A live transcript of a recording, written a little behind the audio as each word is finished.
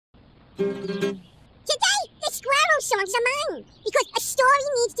Today, the squirrel songs are mine because a story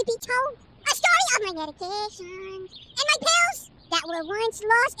needs to be told. A story of my medications and my pills that were once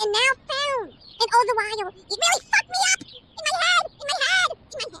lost and now found. And all the while, it really fucked me up in my head, in my head,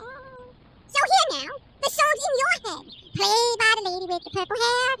 in my head. So here now, the songs in your head, played by the lady with the purple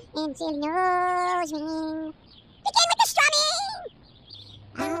hair and silly nose ring. Begin with the strumming.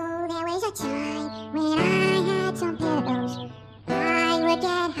 Oh, there was a time when I had some pills. I would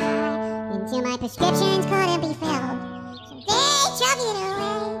get high until my prescriptions couldn't be filled. So they shoved it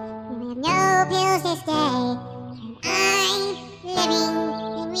away. We have no pills this day. And I'm living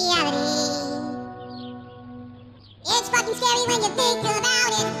in reality. It's fucking scary when you think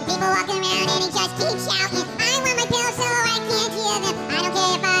about it. People walking around and they just keep shouting, I want my pills so I can't hear them. I don't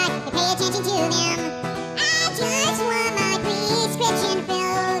care if I can pay attention to them. I just want my prescription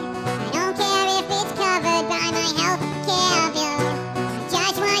filled. I don't care if it's covered by my health care bill. I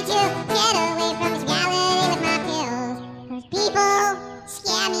just want to get away from this reality with my pills. Cause people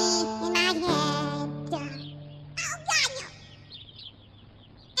scare me in my head. Oh God, no.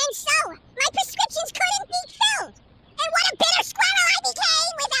 And so, my prescriptions couldn't be filled. And what a bitter squirrel I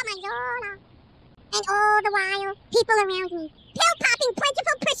became without my Lola. And all the while, people around me, pill-popping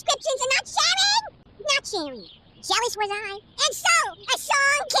plentiful prescriptions and not sharing. Not sharing. Jealous was I. And so, a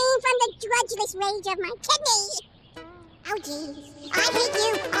song came from the grudgeless rage of my kidneys. Oh jeez. I hate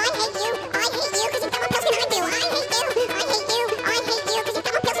you, I hate you, I hate you, cause you've got more pills than I do. I hate you, I hate you, I hate you, cause you've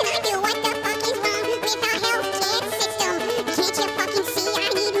got more pills than I do. What the fuck is wrong with our healthcare system? Can't you fucking see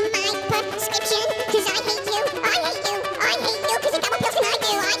I need my prescription? Cause I hate you, I hate you, I hate you, cause you've got more pills than I do.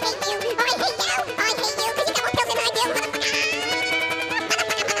 I hate you, I hate you, I hate you, cause you've got more pills than I do.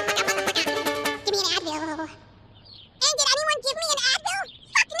 Give me an Advil. And did anyone give me an Advil?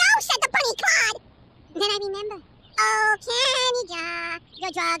 Fuck no, said the bunny clod. Then I remember. Oh, Canada,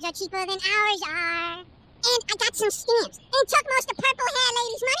 your drugs are cheaper than ours are. And I got some stamps and took most of Purple Hair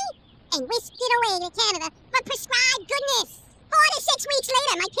Lady's money and whisked it away to Canada for prescribed goodness. 4 to 6 weeks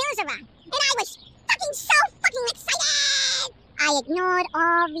later, my pills arrived, and I was so fucking excited. I ignored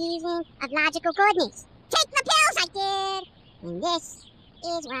all reason of logical goodness. Take the pills, I did. And this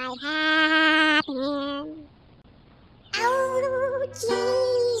is what happened. Oh,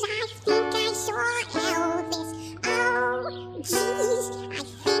 jeez, I think I saw Elvis. Oh, jeez, I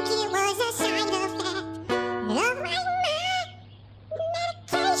think it was a side effect of my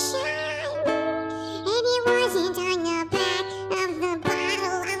medication. And it wasn't on the back of the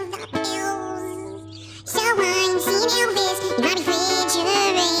bottle of the pills. So I'm seeing Elvis in my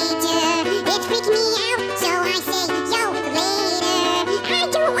refrigerator. It's freaking me out, so I say, yo, later. I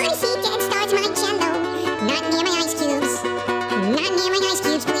don't want to see Dead Stars, my cello. Not near my ice cubes. Not near my ice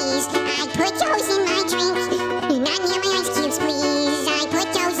cubes, please. I put those in my drink. Not near my ice cubes, please. I put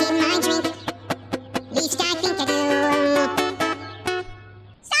those in my drink. Least I think I do.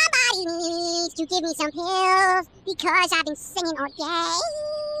 Somebody needs to give me some pills because I've been singing all day.